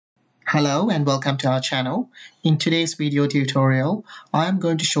Hello and welcome to our channel. In today's video tutorial, I am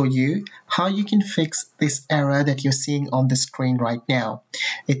going to show you how you can fix this error that you're seeing on the screen right now.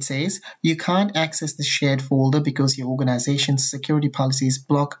 It says you can't access the shared folder because your organization's security policies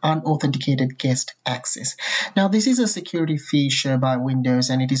block unauthenticated guest access. Now, this is a security feature by Windows,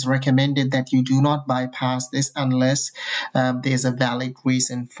 and it is recommended that you do not bypass this unless there's a valid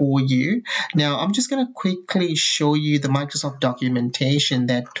reason for you. Now, I'm just going to quickly show you the Microsoft documentation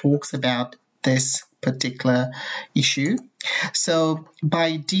that talks about this particular issue. So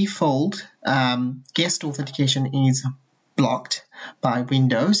by default, guest authentication is blocked by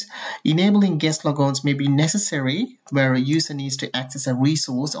Windows. Enabling guest logons may be necessary where a user needs to access a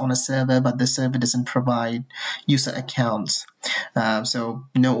resource on a server, but the server doesn't provide user accounts. So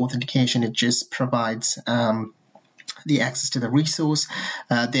no authentication, it just provides the access to the resource.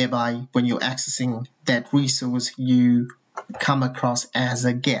 Thereby, when you're accessing that resource, you come across as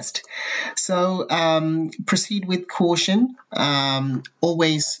a guest. So proceed with caution.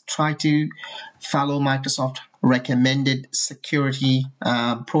 Always try to follow Microsoft recommended security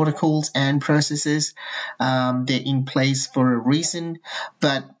protocols and processes. They're in place for a reason,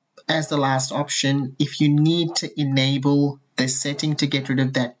 but as the last option, if you need to enable this setting to get rid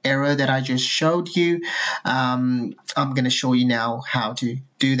of that error that I just showed you, I'm going to show you now how to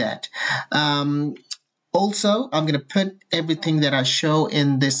do that. Also, I'm going to put everything that I show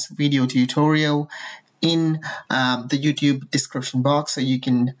in this video tutorial in the YouTube description box, so you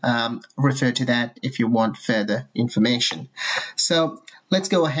can refer to that if you want further information. So let's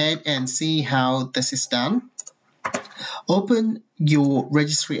go ahead and see how this is done. Open your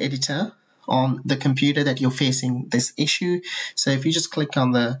registry editor on the computer that you're facing this issue. So if you just click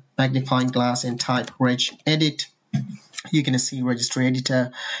on the magnifying glass and type RegEdit, you're going to see registry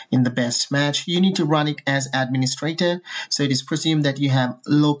editor in the best match. You need to run it as administrator. So it is presumed that you have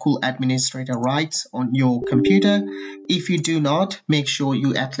local administrator rights on your computer. If you do not, make sure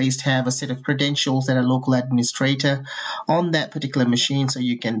you at least have a set of credentials that are local administrator on that particular machine, so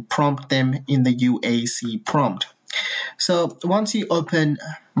you can prompt them in the UAC prompt. So once you open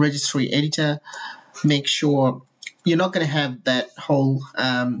registry editor, make sure you're not going to have that whole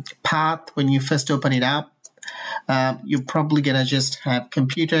path when you first open it up. You're probably going to just have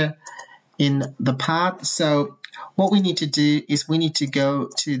computer in the path. So what we need to do is we need to go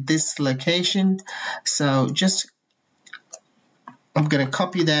to this location. So I'm going to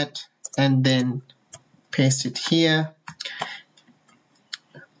copy that and then paste it here.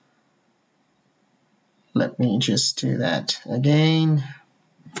 Let me just do that again.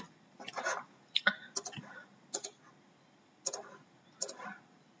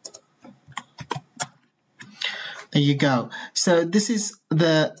 There you go. So this is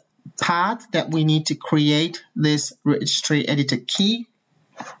the path that we need to create this registry editor key.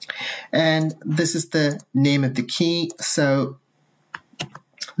 And this is the name of the key. So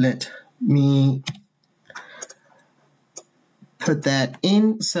let me put that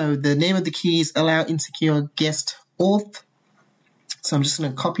in. So the name of the key is AllowInsecureGuestAuth. So I'm just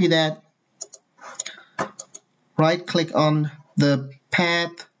going to copy that. Right click on the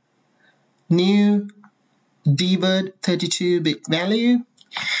path, new DWORD 32-bit value,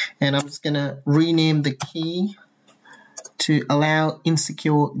 and I'm just going to rename the key to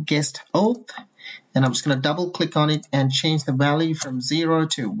AllowInsecureGuestAuth, and I'm just going to double click on it and change the value from 0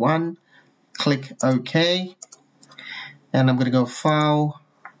 to 1. Click OK, and I'm going to go File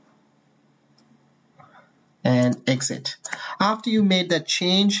and Exit. After you made that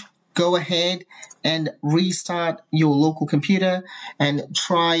change, go ahead and restart your local computer and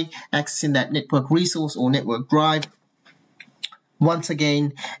try accessing that network resource or network drive once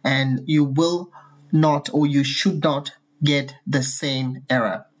again, and you will not, or you should not, get the same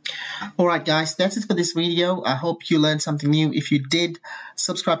error. Alright guys, that's it for this video. I hope you learned something new. If you did,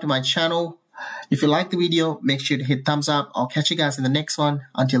 subscribe to my channel. If you like the video, make sure to hit thumbs up. I'll catch you guys in the next one.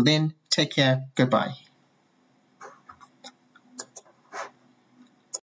 Until then, take care. Goodbye.